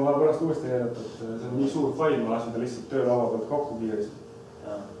 kui mul on pärast uuesti näidata, et see on nii suur fail, ma lasin ta lihtsalt töölava pealt kokku kiiresti.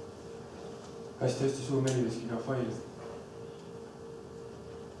 Hästi suur 14 giga fail.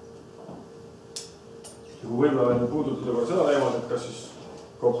 Ja kui võib-olla veel puudutada ka seda teemat, et kas siis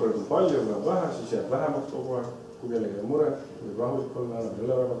kopraid on palju või on vähe, siis jääb vähemalt kogu aeg. Kui kellegi on mure, võib rahulik olla, enam ei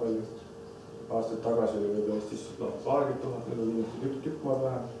ole väga palju. Aastaid tagasi oli võib-olla Eestis paarkümmend tuhat, nüüd on inimesed tükk maad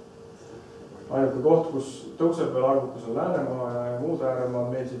vähem. Ainuke koht, kus tõuseb veel arvukus on Läänemaa ja muud ääremaad,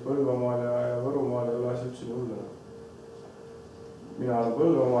 meil siin Põlvamaal ja Võrumaal ei ole asi üldse nii hullena. Mina olen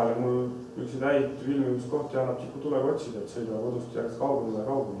Põlvamaal ja mul üksid häid filmimiskohti annab tikku tulega otsida, et sõidame kodust järjest kaugemale ja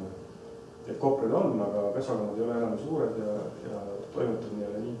kaugemale. Et koprid on, aga pesakonnad ei ole enam suured ja toimetamine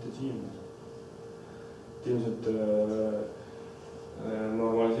ei ole nii intensiivne. Ilmselt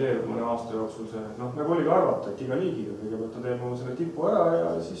normaliseerub mõne aasta jooksul see, nagu oli ka arvata, et iga liigiga kõigepealt ta teeb selle tipu ära ja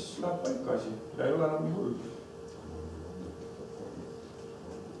siis läheb paika asi ja ei ole enam nii hull.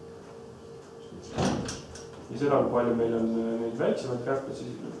 Ja seda, kui palju meil on neid väiksemaid kärped,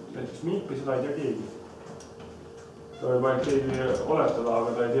 siis näiteks miikri seda ei tea keegi. Ta võib ainult keegi oletada, aga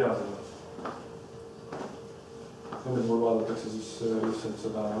ta ei tea seda. Nende puhul vaadatakse siis lihtsalt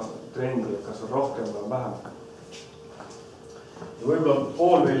seda trendi, et kas on rohkem või on vähem. Ja võib-olla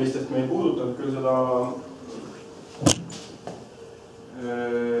poolveelistest me ei puudutanud küll seda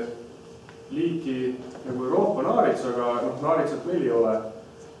liiki nagu Euroopa naarits, aga naaritsat meil ei ole.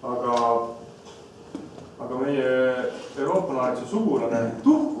 Aga meie Euroopa naaritsa sugulane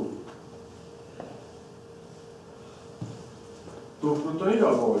tuhkur. Tuhkrut on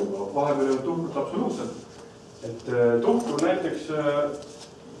igal pool juba, vahepeal ei ole tuhkrut absoluutselt. Et tuhkur näiteks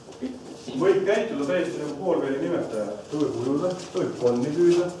võib käituda täiesti nagu poolveeli nimetaja. Ta võib ujuda, ta võib konni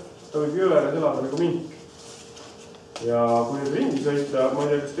püüda, ta võib jõeres elada nagu mink. Ja kui nüüd ringi sõita, ma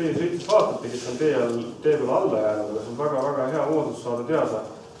ei tea, kas teie sõitis vaatate, kes on tee peal alla jäänud, aga see on väga-väga hea moodus saada teada,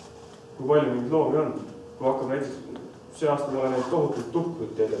 kui palju mingeid loomi on. Kui hakkab näiteks see aasta ma olen neid tohutult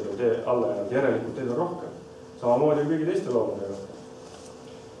tuhkruid teede peal alla jäänud, järelikult teed on rohkem. Samamoodi kõigi teiste loomadega.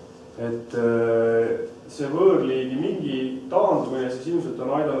 Et see võõrliigi mingi taandumine siis ilmselt on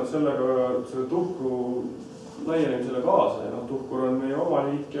aidanud selle tuhkru laienemisele kaasa ja tuhkur on meie oma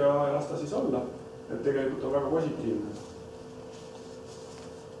liik ja las ta siis olla. Et tegelikult on väga positiivne.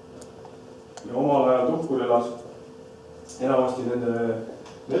 Ja omal ajal tuhkur elas enamasti nende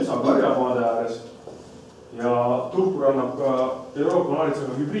metsakarjamaade ääres ja tuhkur annab ka Euroopa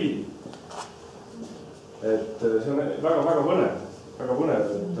naaritsaga hübriidi. Et see on väga-väga põnev. Väga põnev,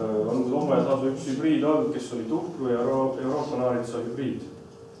 et on loomajas lausa üks hübriid olnud, kes oli tuhkru ja Euroopa naaritsa hübriid.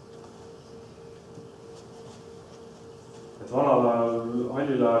 Et vanal ajal,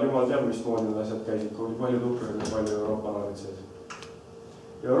 hallil ajal jumal teab, mismoodi need asjad käisid, kui oli palju tuhkruid ja palju Euroopa naaritsaid.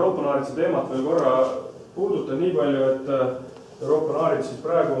 Ja Euroopa naaritsa teemat veel korra puudutan nii palju, et Euroopa naarits siis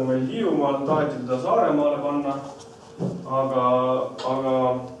praegu on meil Hiiumaal, taheti teda Saaremaale panna, aga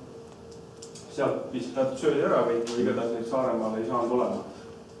sealt vist nad söödi ära kõik, kui igatahes neid Saaremaale ei saanud olema.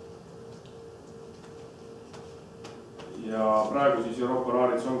 Ja praegu siis Euroopa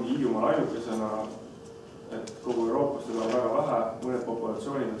naarits ongi Hiiumaal ainukesena, et kogu Euroopas teda on väga vähe, mõned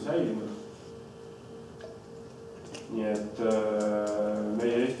populatsioonid on säilinud. Nii et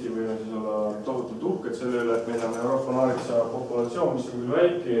meie Eesti võime siis olla tohutult uhked selle üle, et meil on Euroopa naaritsa populatsioon, mis on küll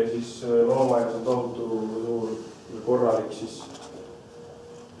väike ja siis loomaaias on tohutu suur korralik siis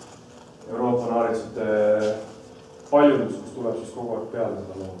Euroopa naaritsate paljundus, kus tuleb siis kogu aeg peale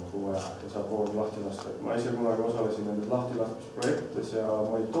seda looma kogu aeg ja saab kogu aeg lahti lasta. Ma ise kunagi osalesin nendes lahtilaskmisprojektides ja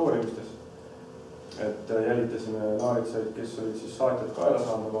monitoorimistes, et jälitasime naaritsaid, kes olid siis saatjad kaela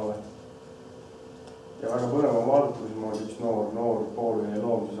saanud omale. Ja väga põnev on vaadata, kui üks noor poolvene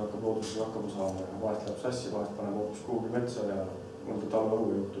loom siis hakkab looduses hakkama saama ja vahest läheb sassi, vahest paneb hoopis kuhugi metsa ja mõnda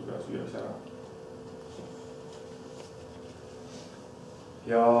talveõue juhtub ja süüakse ära.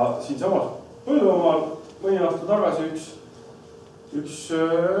 Ja siinsamas Põlvamaal mõni aasta tagasi üks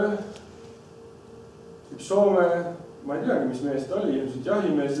Soome, ma ei teagi, mis mees ta oli, ilmselt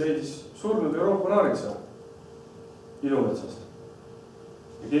jahimees leidis surnud Euroopa naaritsa ilumetsast.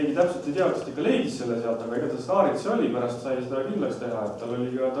 Ja keegi täpselt ei tea, kas ta ikka leidis selle sealt, aga ega ta naaritsa oli, pärast sai seda kindlaks teha, et tal oli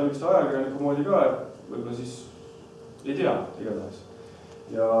vist ajakirjaniku moodi ka, võib-olla siis ei tea igatahes.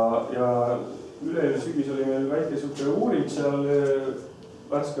 Ja üleeelne sügis oli meil väike siuke uuring seal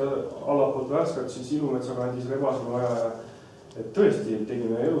allapoolt Värskat siis ilumetsakandis Rebasema aja, et tõesti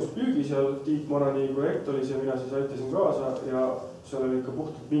tegime elus püügi seal, Tiit Marani projekt oli see, mina siis aitasin kaasa ja seal oli ikka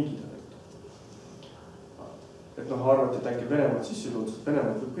puhtalt mingid. Et arvati, et äkki Venemaad sisse tulnud, sest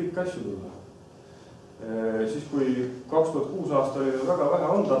Venemaad võib kõik asju tulla. Siis kui 2006 aasta oli väga vähe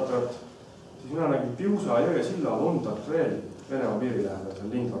ondatrat, siis mina nägin Piusa jõe sillal ondatreel Venemaa piiri lähedal seal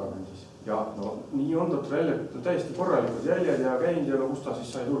Lindvarakandis. Ja nii ondatreel, täiesti korralikud jäljed ja käinud ja kust ta siis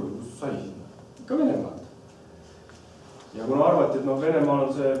sai tulla, kust sai sinna? Ikka Venemaalt. Ja kuna arvati, et Venemaal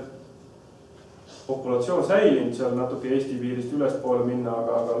on see populatsioon säilinud seal natuke Eesti piirist ülespoole minna,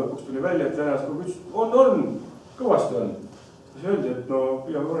 aga lõpuks tuli välja, et venelased kogu ütlesid, on, kõvasti on. Siis öeldi, et no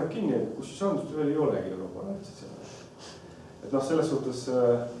püüame mõned kinni, et kus siis on, sest veel ei olegi Euroopa näitsid seal. Et noh, selles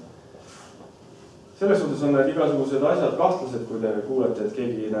suhtes on need igasugused asjad kahtlased, kui te kuulete, et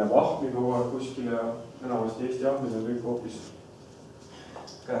keegi näeb ahmi kogu aeg kuskil ja enamasti Eesti ahmid on kõik hoopis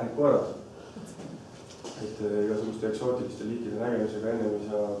käärnik koerad. Et igasuguste eksootiliste liikide nägemisega ennem ei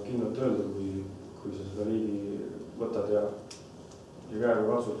saa kindlalt öelda, kui sa seda liigi võtad ja käega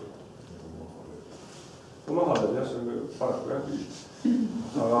katsud. Kui maha tead, jah, see on paraku jah.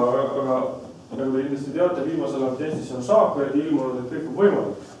 Aga nagu te kindlasti teate, viimasel ajal Eestisse on saakarid ilmunud, et kõik on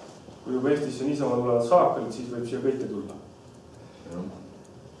võimalik. Kui juba Eestisse niisama tulevad saakarid, siis võib siia kõike tulla.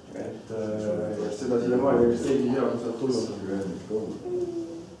 Et seda siia maailma keegi ei tea, kus nad tulnud.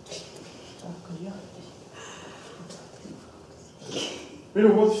 Minu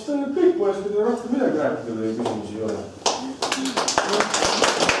poolt vist on nüüd kõik, kui teil rohkem midagi rääkida või küsimusi ei ole.